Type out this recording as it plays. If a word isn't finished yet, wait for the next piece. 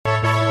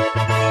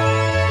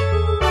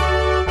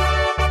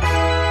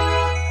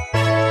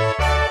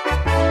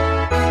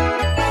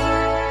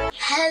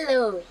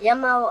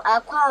Yama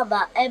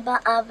Aquaba Eba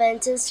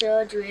Adventist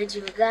Road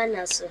Radio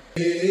Ghana so.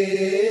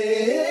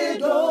 AWR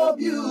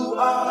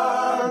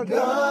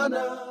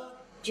Ghana.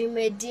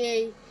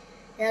 Jumedie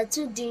ya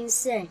tu din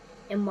se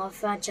e mo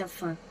fra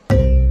chafa.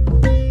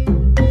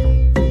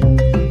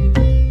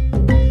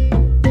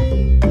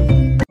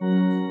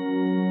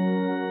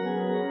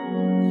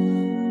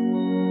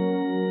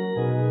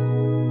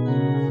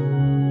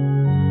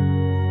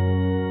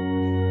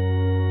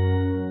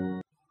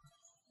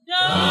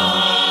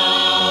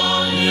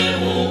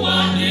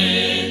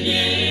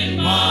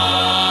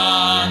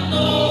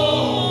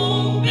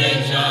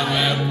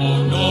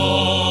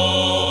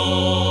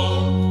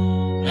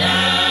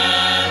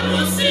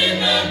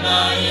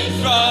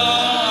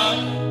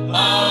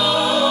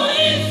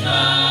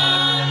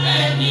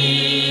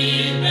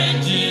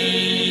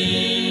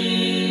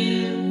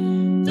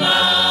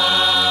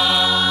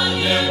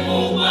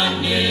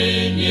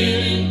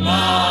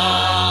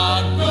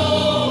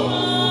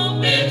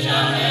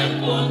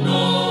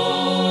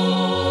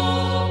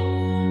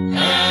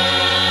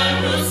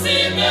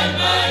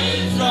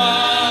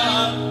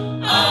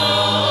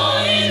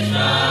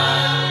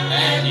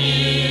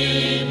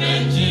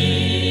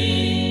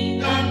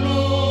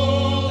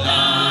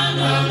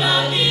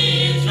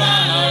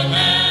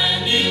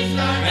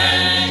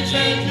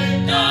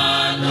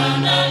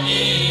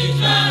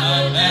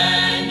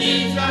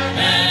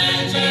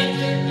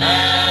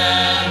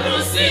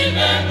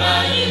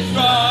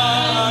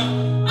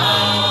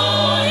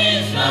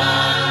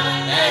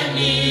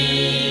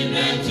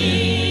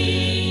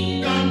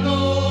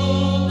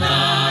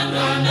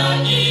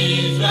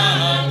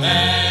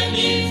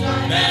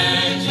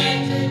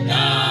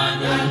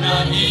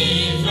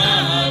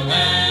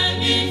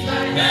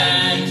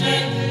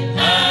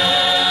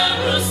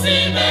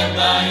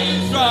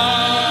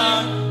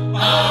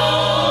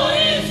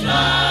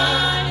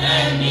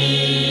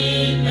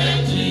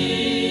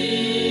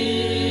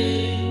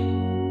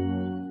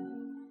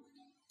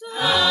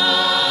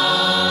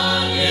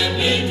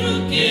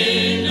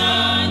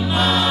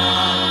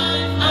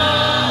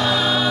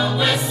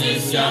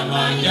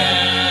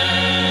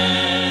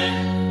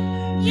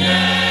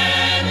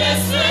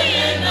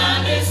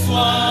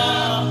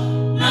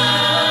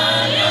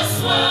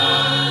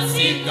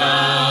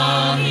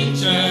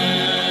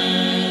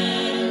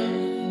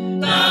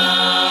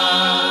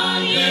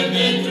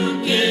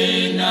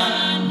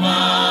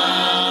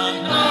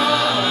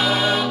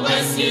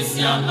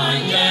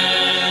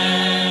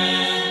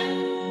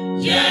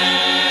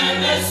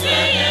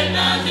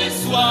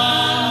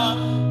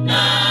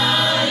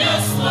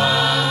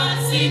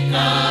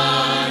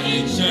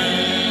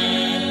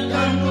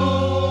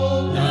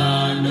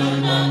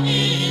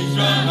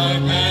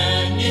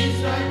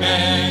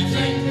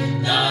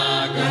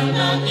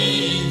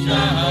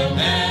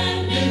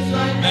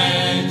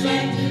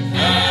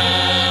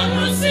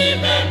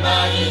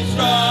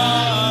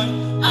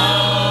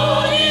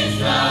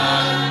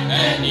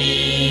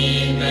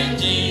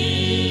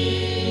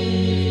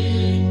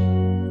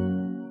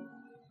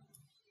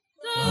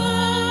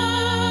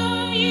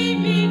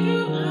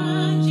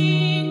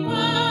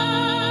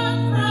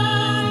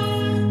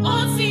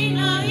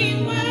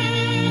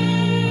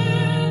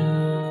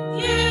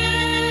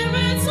 Yeah.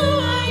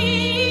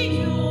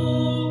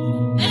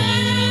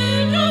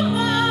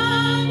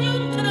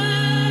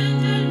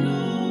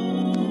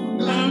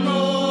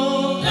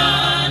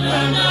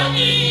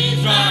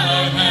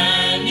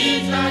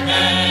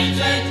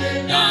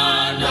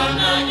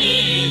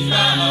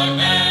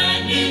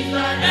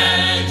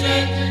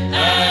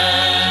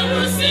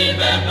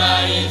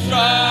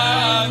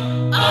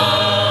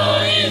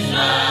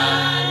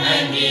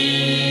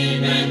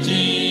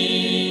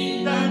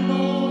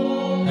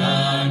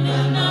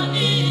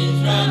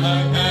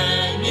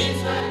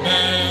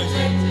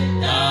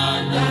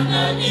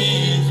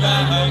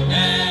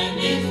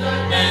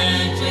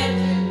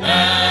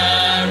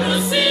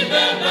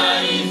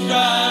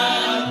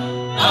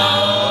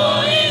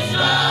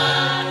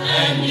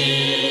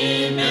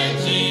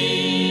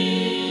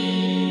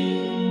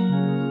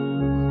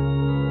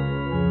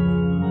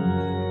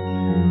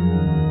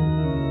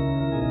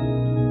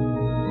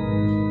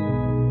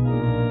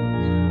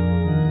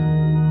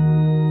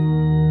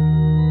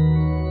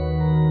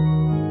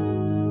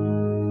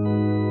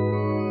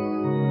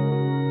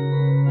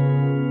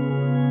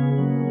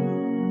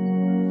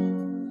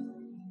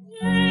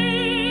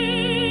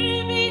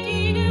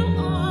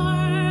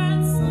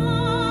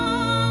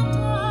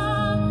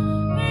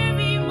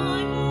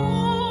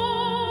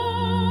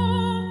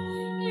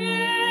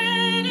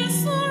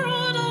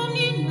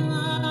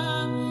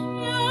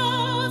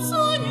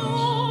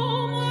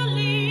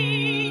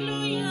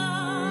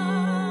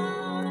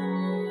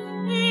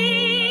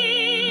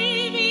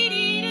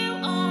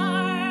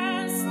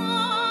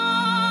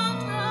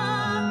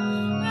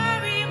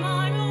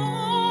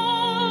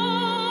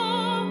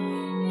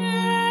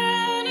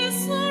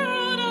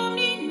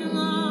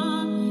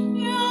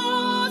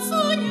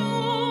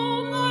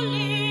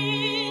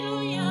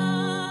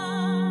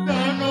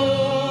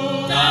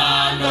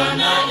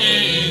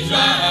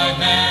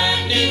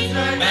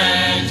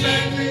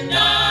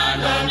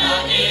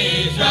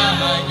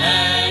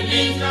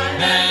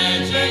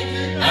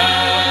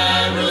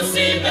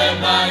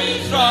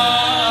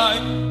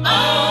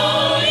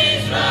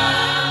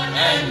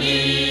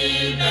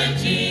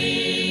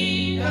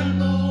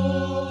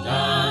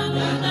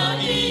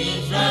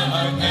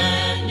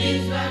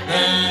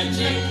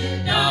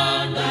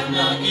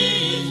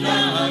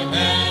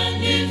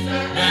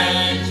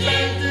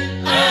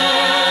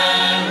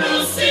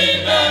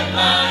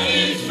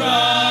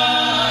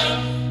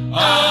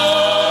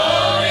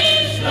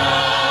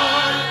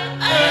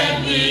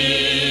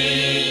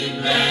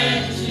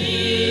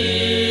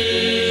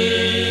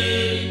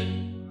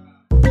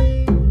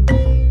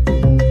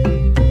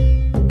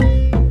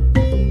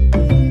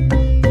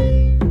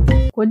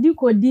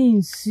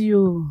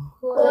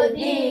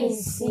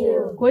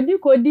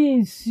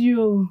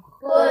 Codinsio.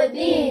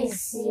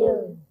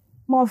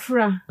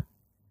 Mofra.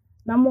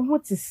 Na mo ho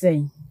te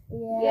sei.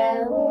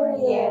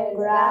 Ye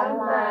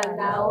grandma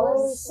na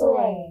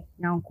onsoe.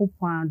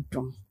 Nyankopon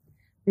adom.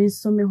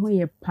 Benso me ho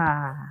ye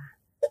pa.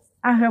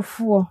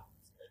 Ahwefo.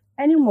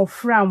 Ani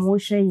mofra mo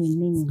hwe yin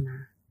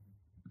nyina.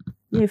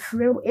 Ye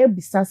frɛ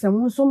ebisa se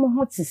mo so mo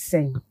ho te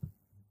sei.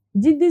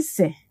 Gidi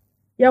se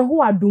ye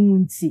ho adom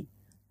nti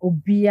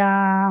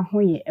obia ho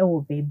ye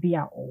ewo baabi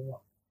a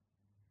owo.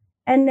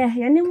 Ene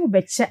ye ne mu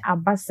beche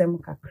abasem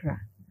kakra.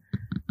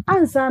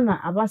 Ansa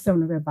na abasem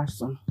no beba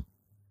so.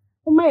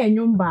 Uma ye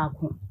nwom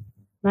baako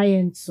na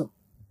ye nso.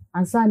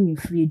 Ansa na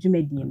efiri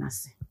edwumadi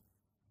nase.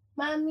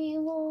 Mami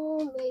hu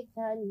me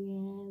kanye,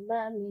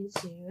 mami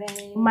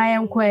sire.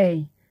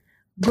 Mayenkwe.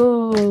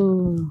 Go.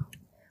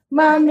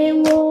 Mami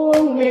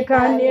hu me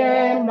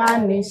kanye,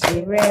 mami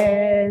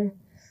sire.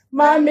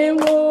 Mami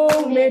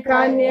hu me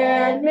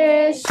kanye,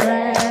 me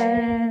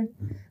sire.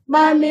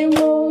 Mami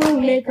hu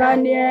me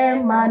kanye,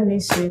 mami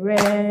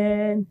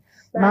sire.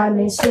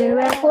 Mami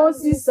sire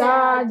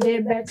kosisa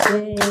de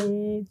bete.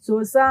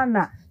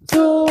 Tosana,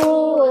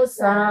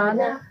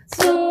 Tosana,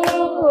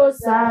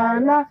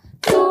 Tosana,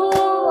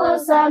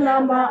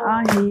 Tosana ma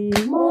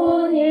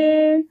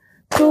ahimuhin.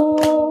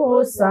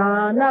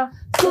 Tosana,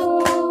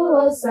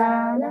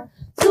 Tosana,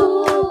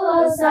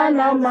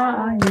 Tosana ma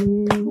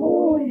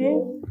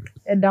ahimuhin.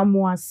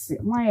 Edamuase,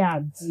 my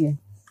idea.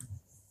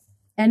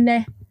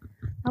 Ene,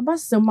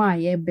 abasema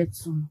ye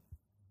betu.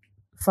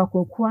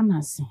 Fakokwa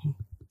nasi.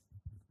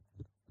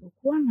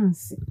 Kokwa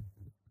nasi.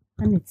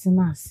 Ane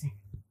tinasi.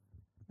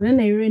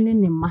 Nene irene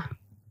ne ma.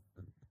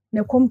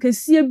 Ne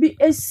komkesie bi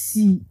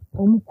esi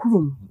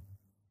omukurum.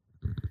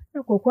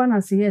 Ne kokwa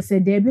nasi ye se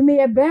debi me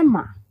ye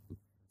bema.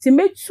 Ti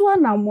metu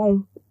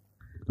anamon.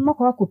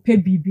 Mako akope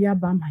bibi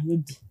aba ma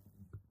yedi.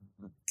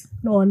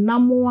 No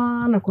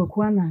namwa na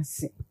kokwa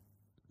nasi.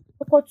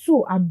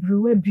 Okotu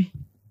abruwe bi.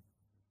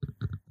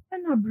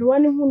 Na abruwa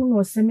ne hunu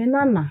no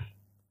semenana.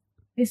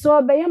 Iso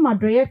obeye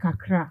madoye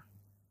kakra.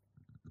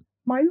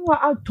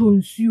 Mayuwa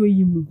atonsuo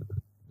yimu.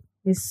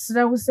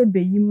 Esra wo se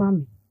beyi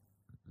mame.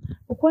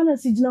 Okwana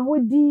si gina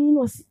hodin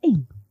no si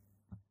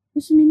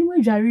nsu minimu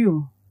adware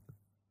o.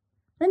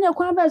 Na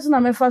kwa ba so na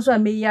mefa so a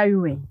meyi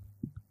ayewe.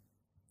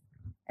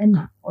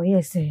 Ena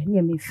oye se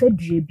na me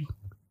fadue bi.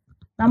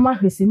 Na ma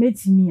hwese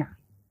metimi a.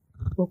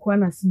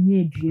 Okwana si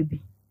nye adue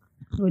bi.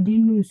 No di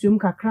nu nsuom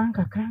kakra.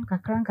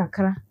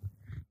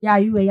 Ya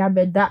ayewe ya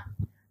beda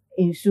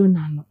ensu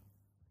na no.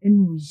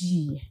 Enu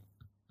yiye.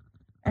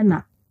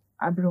 Ena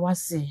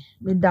abrewase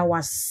meda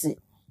wase.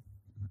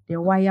 De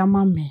waya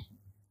mame.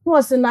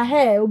 No se na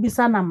he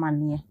obisa na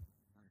mane.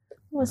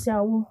 No se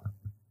awo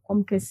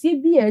komkesi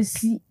bi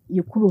asi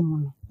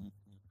yekurom no.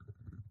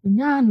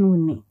 Nya anu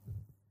ni.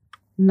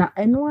 Na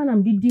eno ana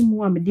mdidi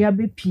mu a mede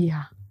abepi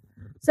ha.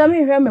 Se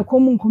me hwe me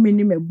komu nkome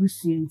ni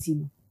mabusu enti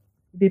no.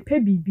 Bepe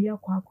bibi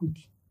akwa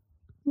akodi.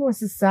 No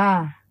se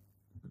saa.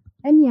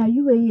 Eni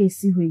ayewe ye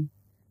esi hwe.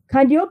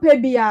 Kan de ope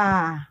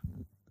bia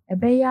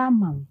ebe ya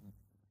ama.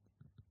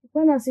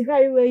 Kwana si hwa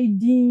ayewe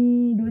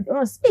di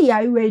o si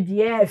ayewe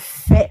di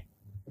efe.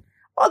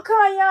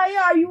 Oka ya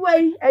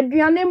ayewe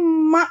aduane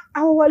ma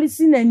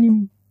ahwalisi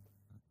nanim.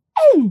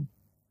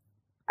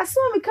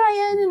 Asoma me kan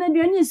ya ni na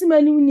aduane esi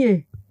manim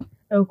ni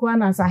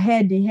kwana sa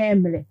head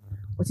hemle.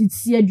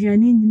 Otiti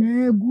aduane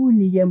nyina gu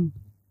ni yam.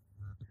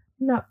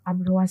 Na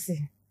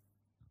abrewase.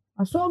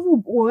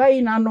 Asovu wo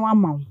yi na no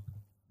ama.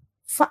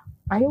 Fa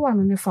ayewa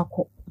no ne fa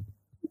ko.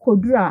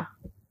 Kodura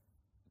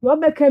yo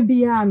beka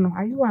bia no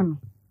ayewa no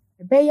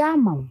ebe ya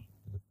ama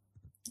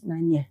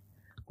na nye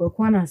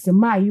kwakwana se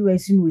ma ayewa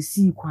si no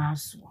si kwa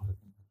aso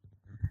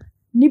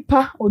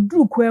nipa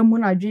oduru kwa mu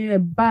na dwen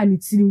ba ni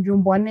tirim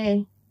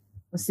dwonbone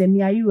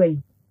osemi ayewa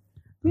yi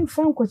mi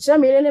fa nkocha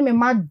me ne me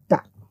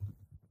mada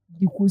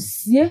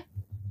dikusie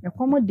ne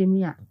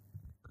komodemi a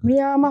me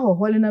ya ma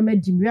hohole na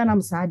madimi ya na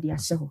msa ade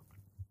ahye ho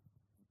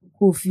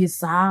ko fie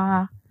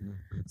saa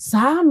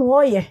no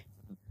oye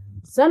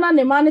sana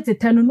ne ma ne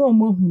tetanu no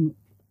omahunu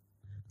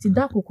ti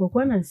da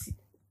kokokwa na nsi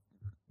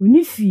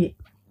oni fie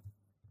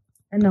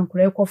ena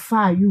nkure ko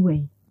fa ayewa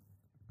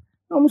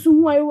no musu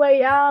hu ayewa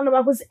ya no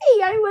ba ko se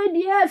ayewa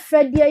di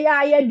efe di ya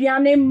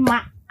aduane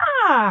ma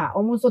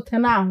omuso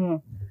tena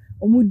ho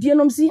omudie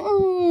no msi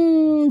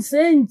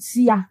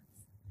sentia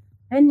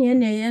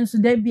ene yenso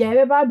da bia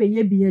e ba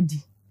ye bia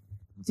di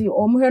ti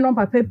omuhwe no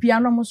papa pia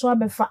no muso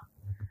abefa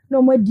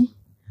no madi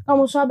na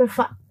mo so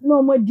abefa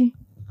no madi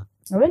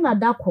we na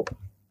dako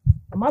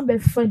ma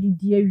befa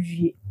didi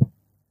awie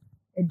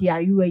e de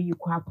ayu ayi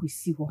kwa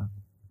akosi ho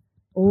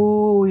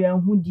oh ya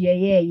hu de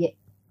ye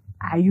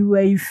ayu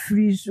ayi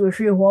free so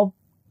hwe ho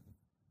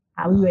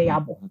ayu ayi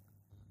abo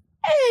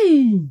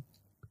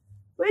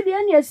we de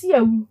ani asi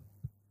awu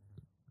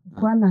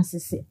kwa na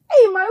sese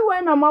my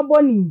we na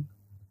maboni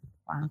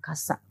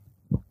wankasa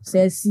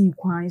se si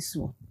kwan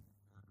so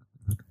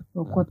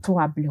okoto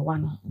ablewa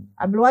no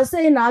ablewa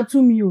sei na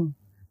atumi o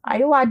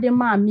ayu ade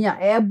ma me a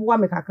eboa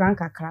me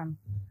kakran no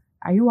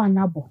ayu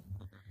anabo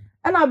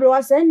ana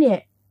ablewa se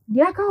ne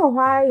de aka ho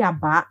ya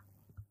ba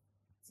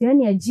se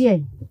ne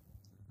gie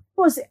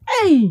o se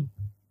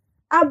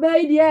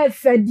abai de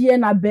fedie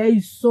na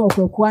bai so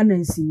kwakwa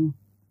nansi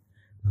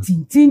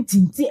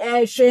tinti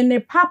hwe ne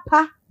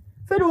papa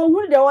fede wo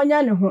hu de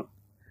wonya ne ho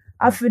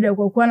afide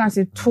kwakwa na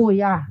se to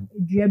ya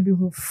dua bi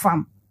hu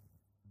fam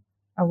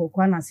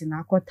akwakwa na se na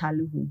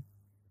akotale hu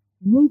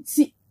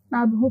nti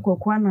na bi hu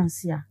kwakwa na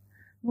se a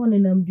no ne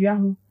nam dua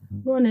ho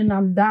no ne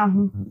nam da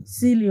ho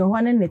sili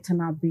ho ne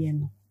netena be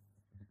no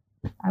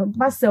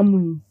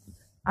abasamu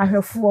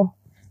ahwefo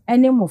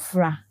ene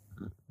mofra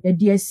ya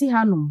di asi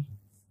hanom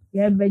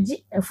ya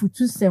beji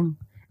afutusem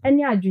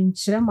ene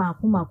adwenkyere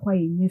maakoma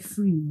yenye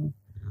free mu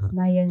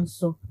na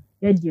yenso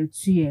ya di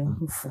atu ye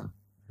hufo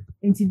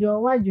enti de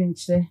o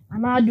wadwenkyere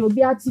ana de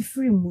obi ati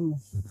free mu no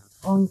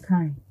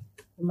onkan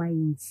ma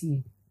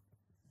yintie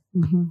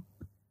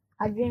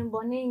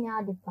adwenbo ne nya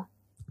adepa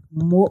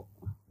mo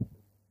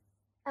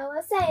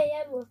awasa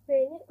ye mo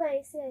free ni kwa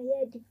ise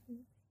ye difu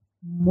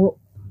mo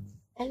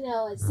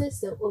ena o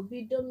sese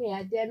obi domi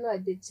ade no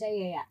de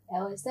cheye ya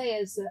awasa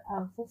ye so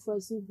afofo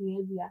so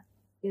bia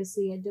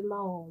yeso ye de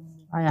ma wo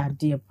mu aya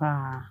de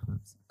pa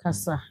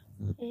kasa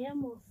ye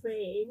mo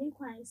free ni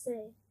kwa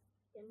ise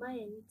ye ma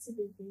ye ni ti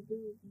bebe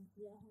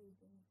bia ho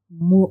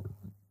mo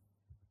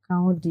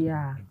kan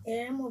dia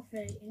mo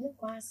free ni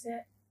kwa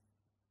ise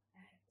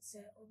se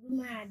obi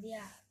ma ade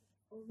a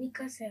obi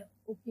ka se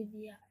opi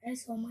bia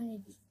eso mani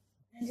bi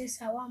nje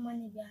sawa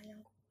mani bi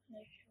anyanko na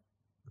hwo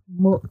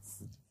mo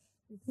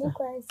ni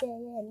kwa ise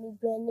ye ni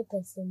brand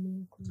person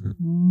nku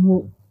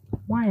mo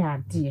why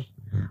ade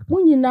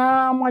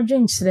munyina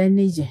mwadwenkyere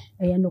ne je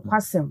eye no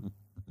kwasem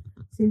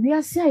se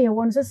wiase aye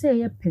won se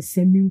ye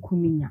pesemi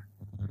nkuminya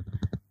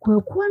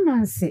kwakua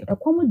nanse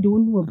ekom de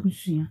onu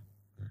abusua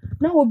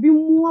na obi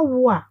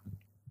muawo a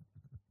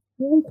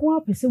wonko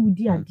apese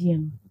wudi ade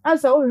no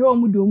asa wo hwe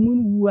omu de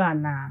omu wu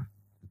ana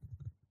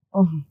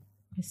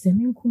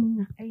pesemi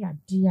nkuminya eye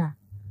ade a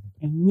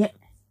enye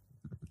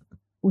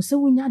wo se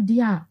wonya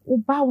de a wo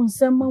ba wo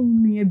nsema wo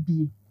nua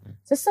bie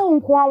se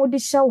wonko a wo de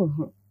hye wo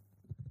ho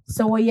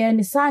se wo ye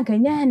ne sanka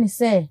nya ne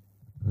se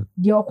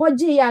de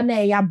okogye ya na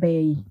eya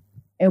bai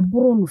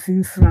eburu no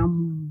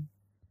finfram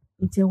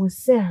nti wo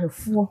se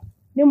ahefo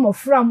ne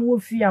mofram wo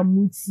fi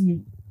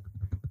amutie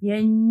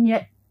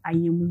yenye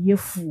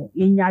ayemuyefo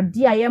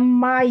yenyade a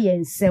yemma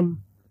yensem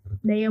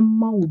na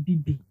yemma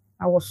obibi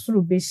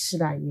awosoro be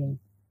hira yen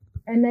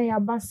ene ya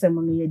basem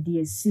no ye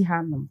de asi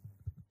hanom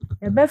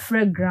e be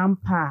frɛ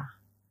grandpa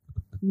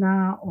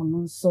na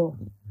ono nso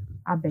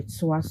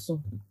abetoa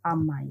so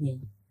ama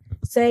yen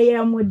se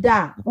ye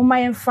muda wo ma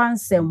yen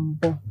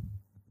fansembo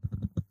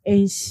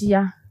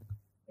enhia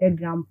e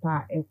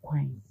grandpa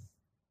ekwan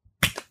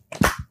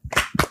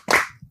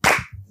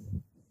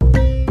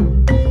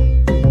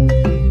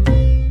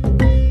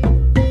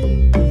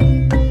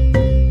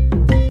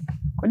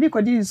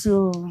Kodi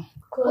so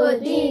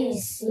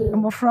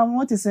from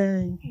what is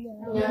say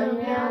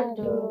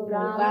Yamiado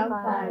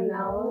grandpa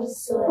na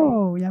also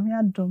oh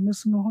yamiado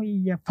mesu no ho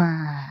yiye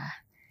pa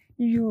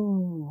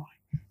yo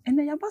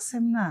ene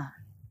yabasem na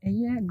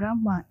eye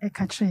grandma e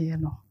ka kyereye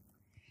no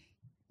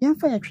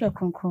yemfa ye twerɛ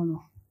kronkron no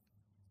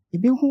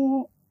ebe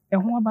hu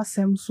eho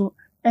abasem so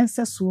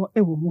enseso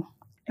ewo mu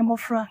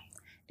emofra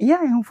eye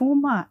ahemfo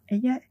ma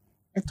eye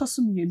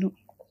etoso mienu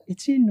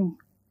etinum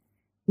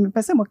me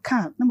pese mo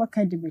ka na mo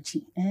ka de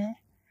bachi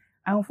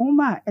ahemfo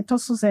ma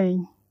etoso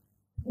sen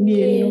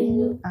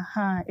mienu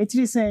aha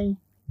etiri sen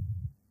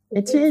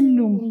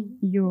etinum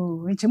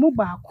yo enchemu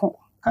baako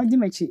ka de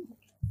machi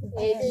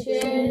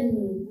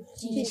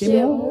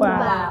Chemu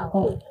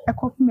baako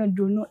ekopim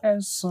aduonu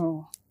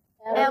enso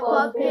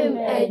ekopim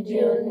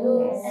aduonu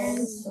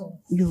enso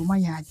yo ma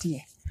ya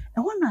de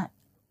eho na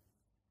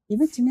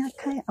ebetimi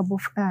akai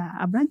abofra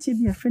abrantie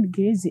bi afred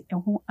gezi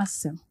eho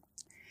asem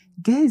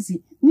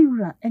gezi ni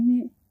wura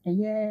ene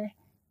eye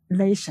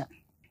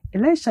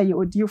Elisha ye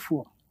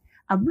odiefo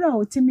abra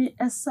otimi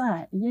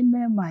esa ye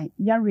nemai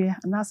yare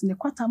anas ne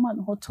kwatama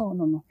no hoto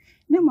no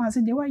ne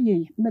manse de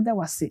waye meda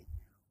wase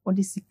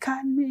odi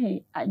sika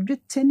ne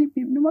adwete ne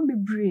bi no ma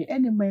bebre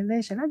ene ma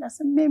Elisha na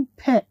se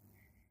mempe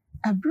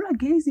abra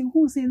gezi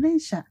hu se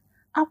Elisha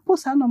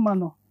aposa no ma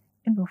no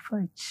eno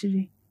fa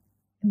chire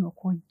eno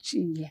ko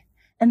jiye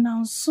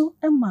enanso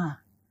ema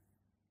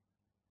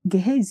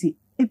Gehazi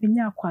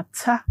ebinya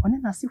akwata one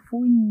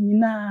nasefo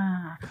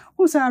nyina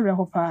usa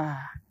rehopa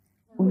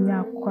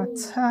onya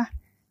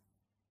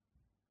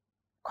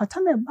kwata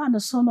na ba no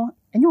so no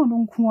ɛnyɛ ɔno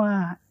nko a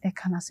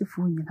ɛka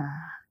n'asefoɔ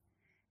nyinaa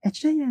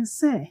ɛkyerɛ yɛn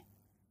sɛ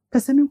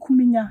pɛsɛ me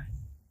nkuminya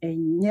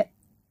ɛnyɛ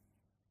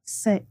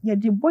sɛ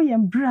yɛde bɔ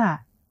yɛn bere a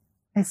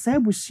ɛsɛe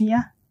abusua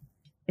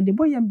yɛde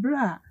bɔ yɛn bere a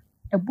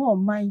ɛbɔ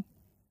ɔman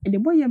yɛde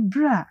bɔ yɛn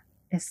bere a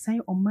ɛsɛe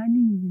ɔman no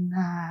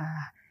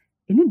nyinaa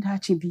ɛne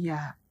daakye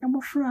biara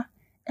mmɔfra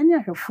ɛne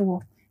ahwɛfoɔ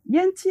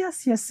yɛnte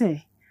aseɛ sɛ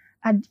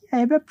adeɛ a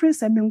yɛbɛpere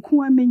sɛ me nko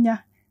a menya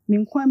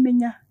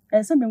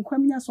ɛsɛ me nko a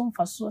menya so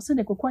mfasoɔ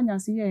sɛdeɛ kɔkɔ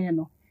anyanse yɛyɛ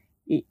no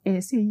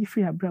ɛsɛ ɛyi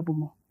firi abrabɔ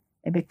mu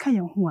ɛbɛka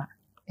yɛn ho a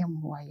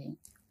ɛmmoa yɛn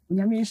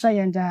onyame nhyɛ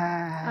yɛn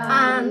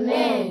daa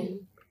Amen.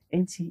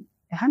 enti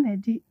ɛha na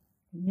ɛde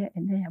ɛyɛ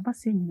ɛnɛ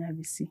yɛabasɛ nyinaa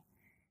bɛsi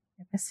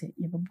yɛpɛ sɛ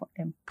yɛbɛbɔ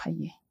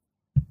mpayɛ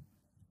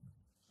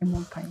ɛmmɔ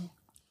mpayɛ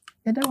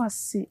yɛda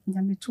wase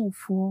nyame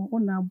tomfoɔ wo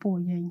na abɔɔ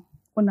yɛn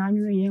wo na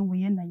anwere yɛn wɔ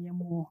yɛn na yɛn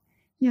mu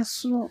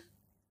yɛsoro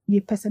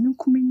yɛpɛ sɛ me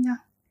nkuminya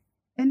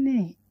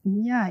ɛne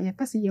nea a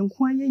yɛpɛ sɛ yɛn nko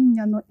a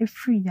yɛnya no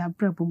ɛfiri yɛn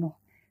abrabɔ mu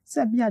sɛ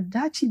bia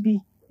daakye bi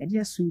yɛde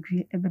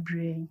asomdwie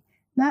ɛbɛbrɛ yɛn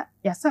na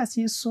yɛasase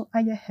yi so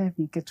ayɛ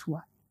heaven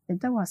ketewa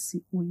yɛda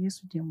wase wɔ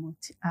yesu din mu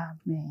nti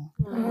amen.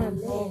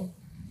 Amen.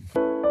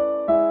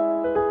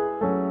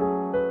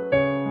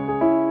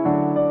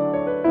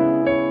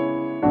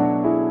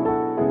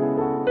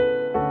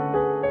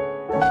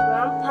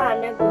 Grandpa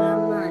and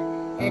grandma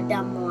ɛda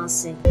mo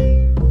ase.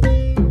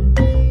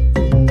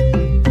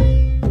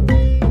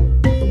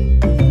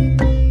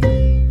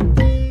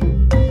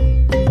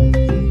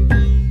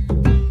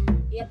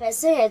 Yɛpɛ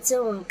sɛ yɛte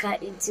wo nka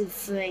nti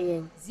frɛ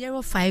yɛn.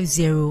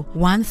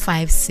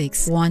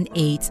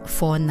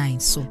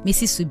 050-156-1849 so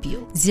Mrs. Subio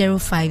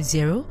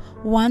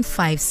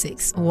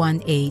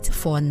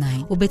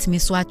 050-156-1849 wobɛtumi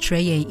so atrɛ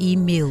yɛn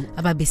email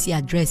aba bɛsi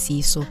address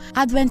yi so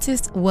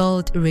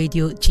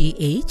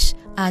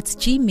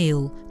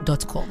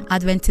adventistworldradiogh@gmail.com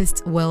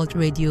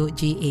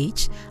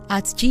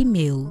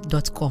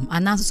adventistworldradiogh@gmail.com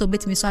anaso so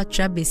wobɛtumi so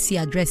atrɛ bɛsi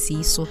address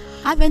yi so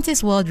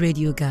Adventist World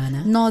Radio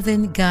Ghana,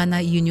 Northern Ghana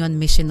Union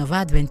Mission of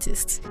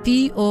Adventists,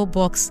 P.O.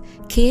 Box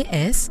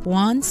KS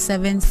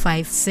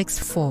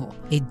 17564,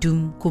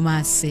 Edum,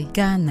 Kumasi,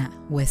 Ghana,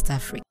 West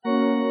Africa.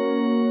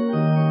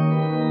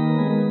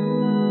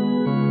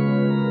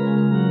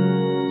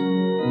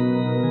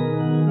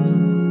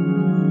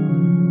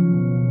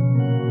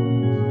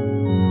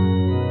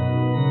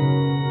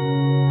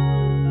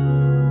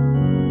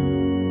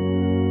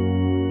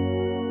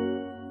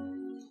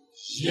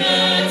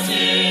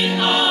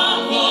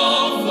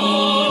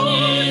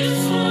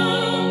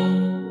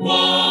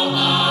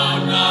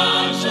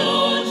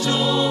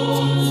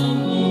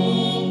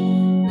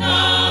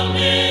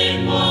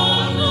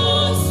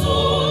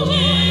 So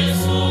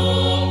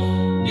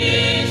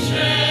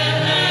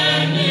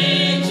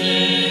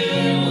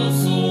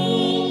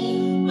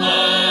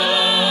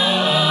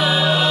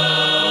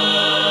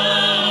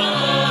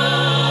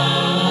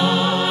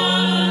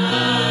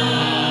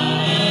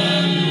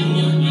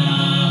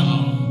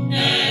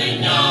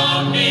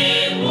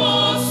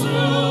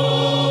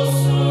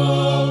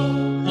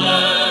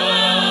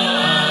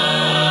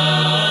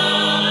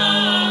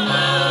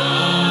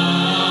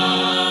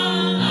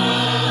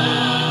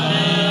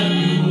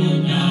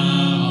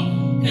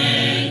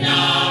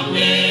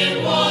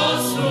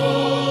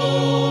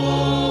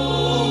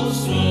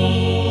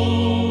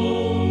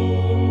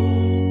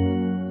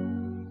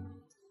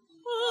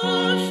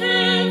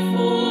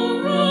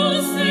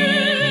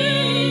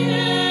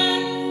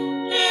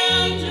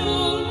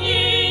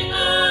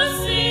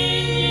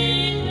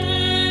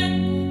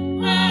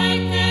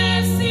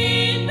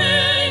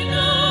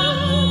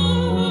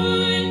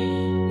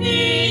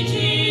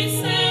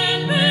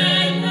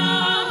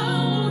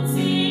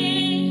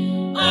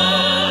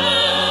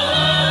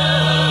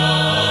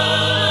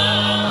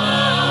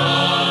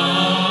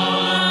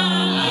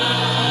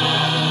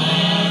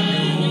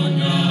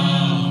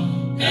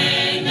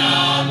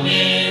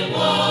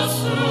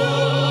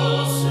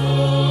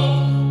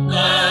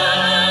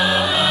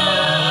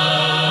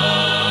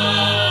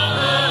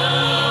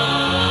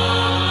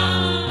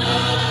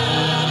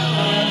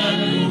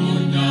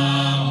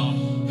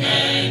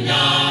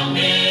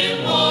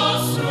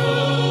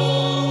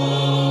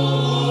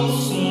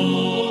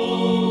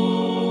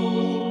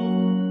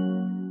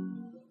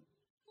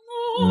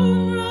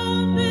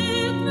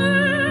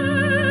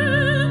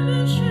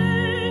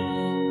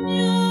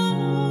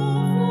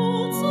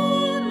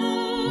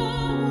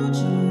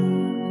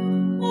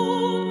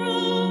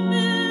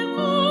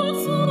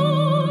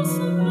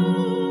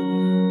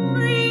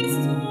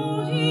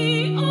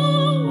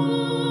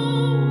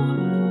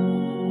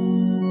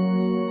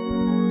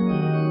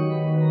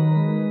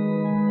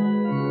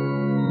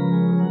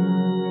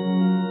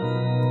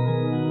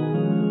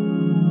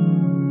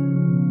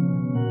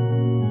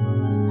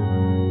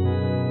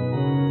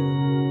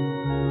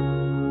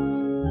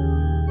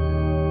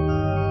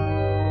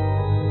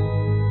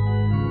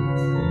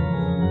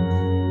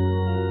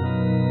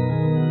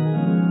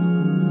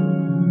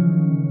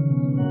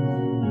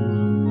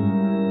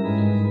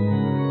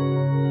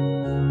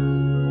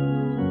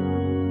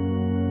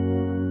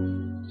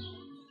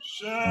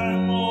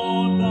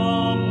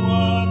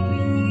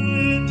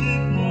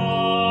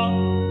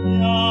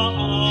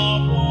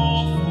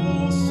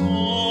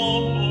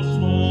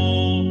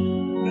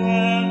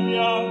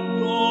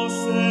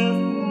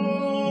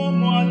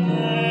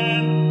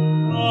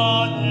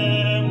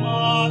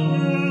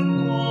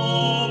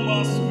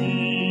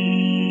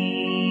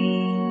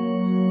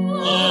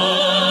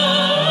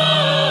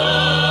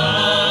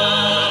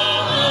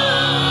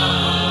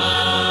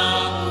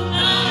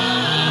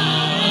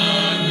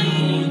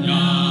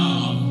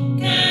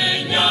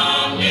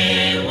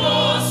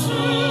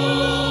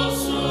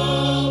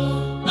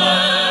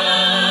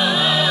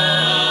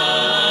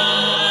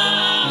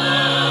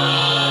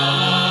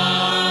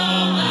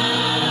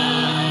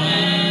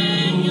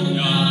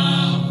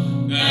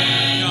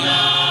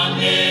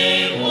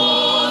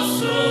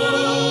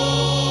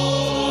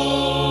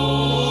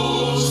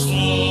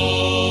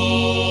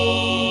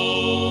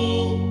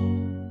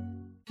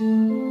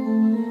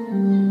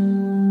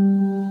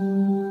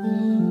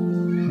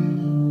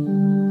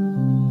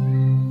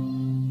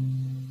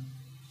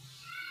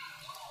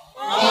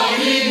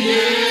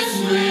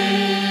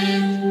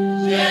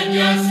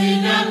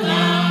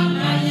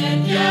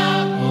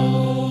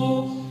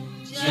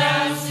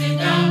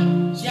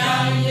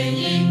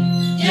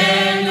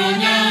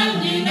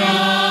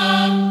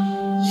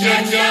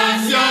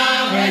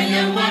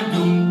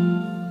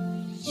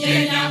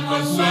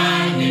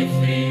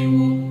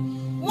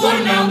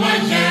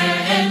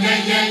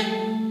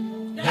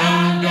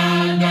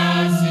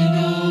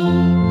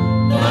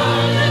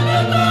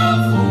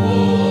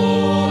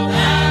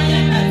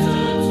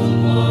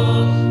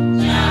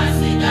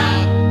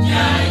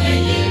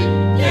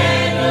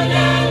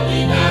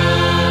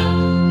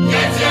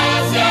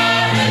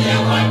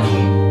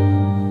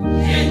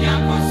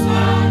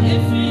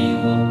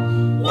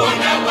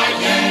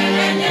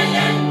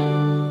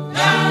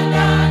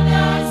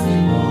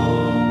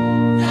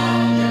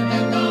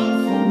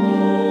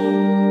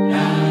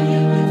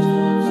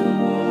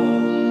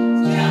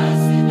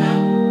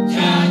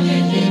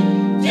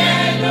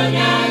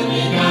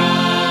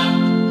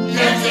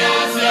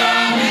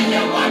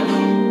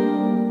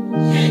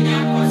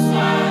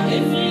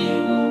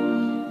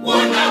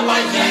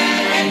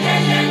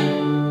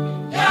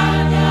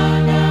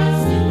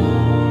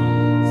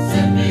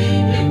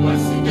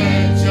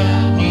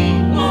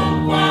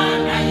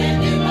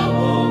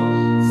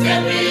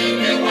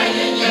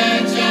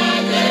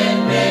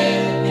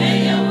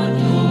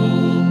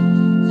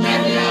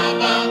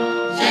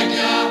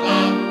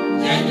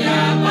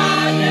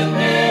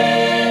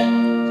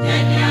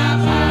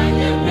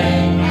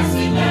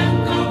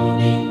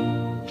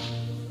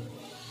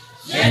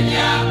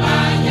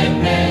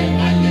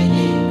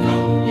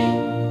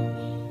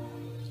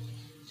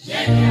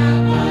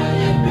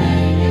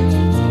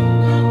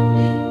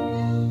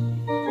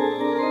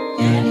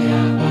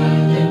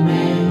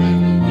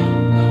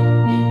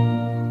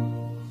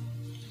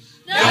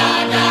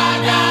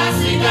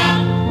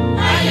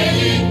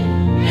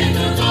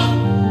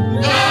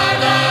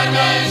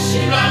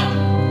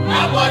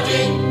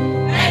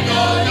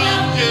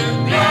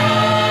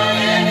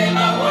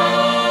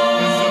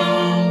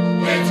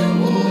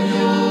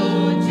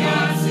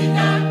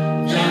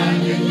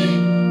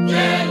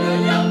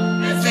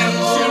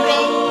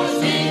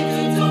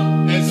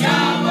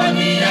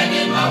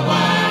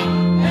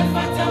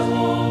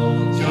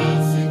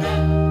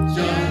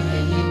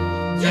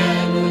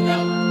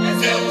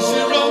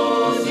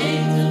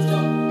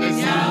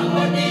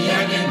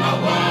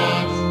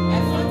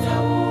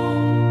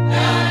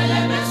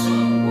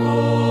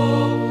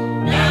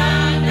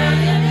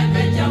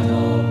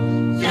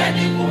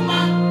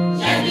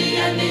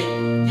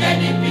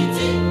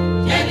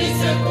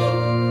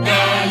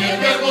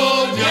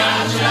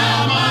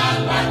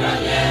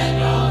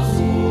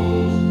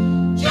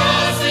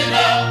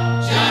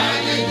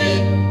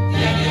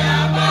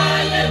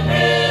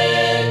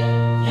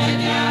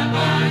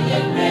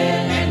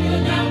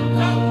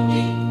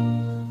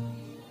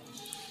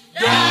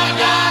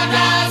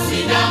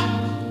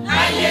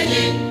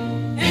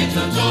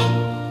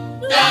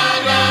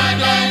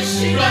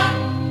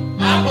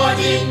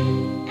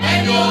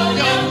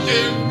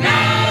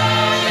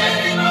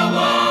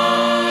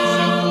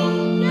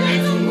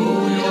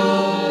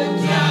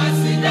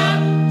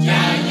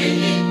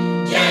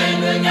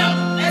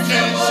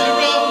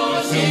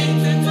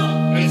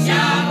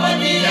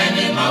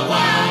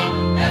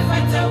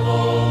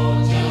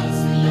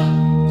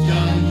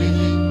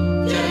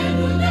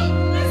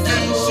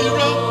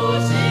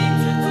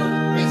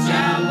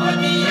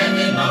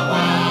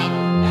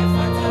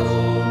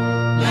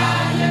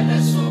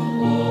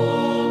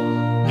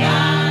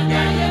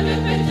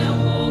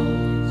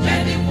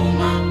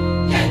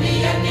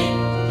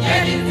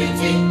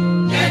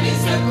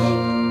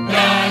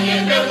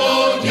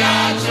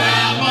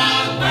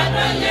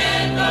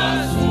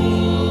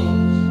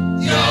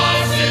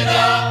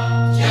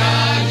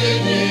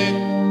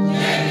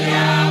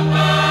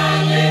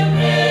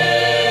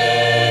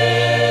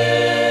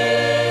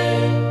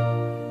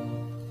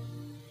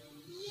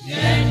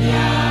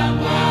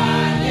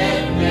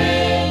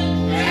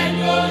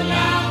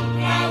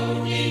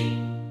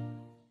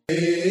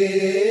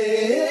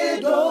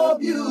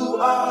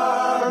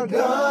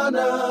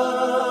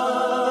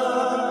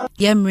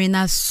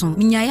Yemrina so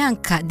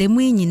minyayanka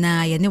demu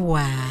nyina ye ne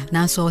wa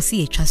nanso o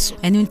se etwa so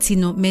enu nti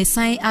no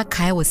mesan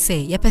akai wo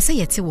se ye pese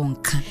yete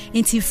wonka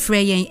nti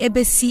frɛ yen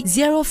ebesi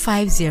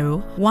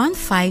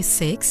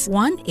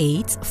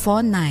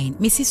 050-156-1849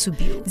 Missy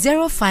Subio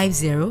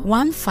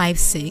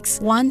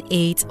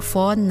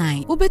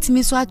 050-156-1849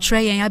 ubetimi so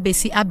atre yen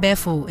abesi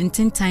abefo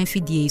ntintan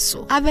fidie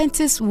so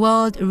Adventist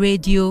World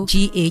Radio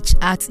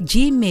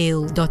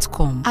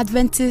GH@gmail.com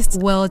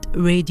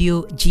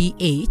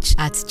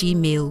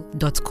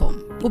adventistworldradiogh@gmail.com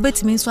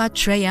Ubetimi so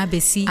atre yen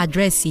abesi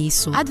address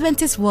so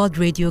Adventist World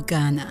Radio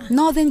Ghana,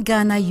 Northern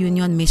Ghana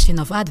Union Mission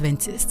of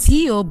Adventists,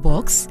 P.O.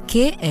 Box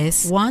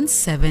KS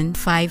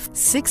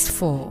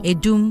 17564,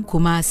 Edum,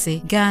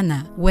 Kumasi,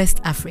 Ghana, West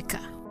Africa.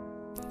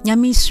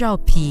 Nyamishrao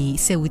P.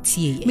 se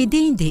wutie,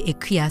 midin de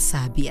Ekuya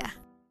Sabia.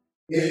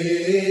 AWR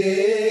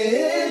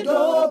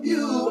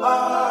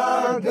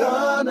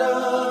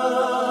Ghana.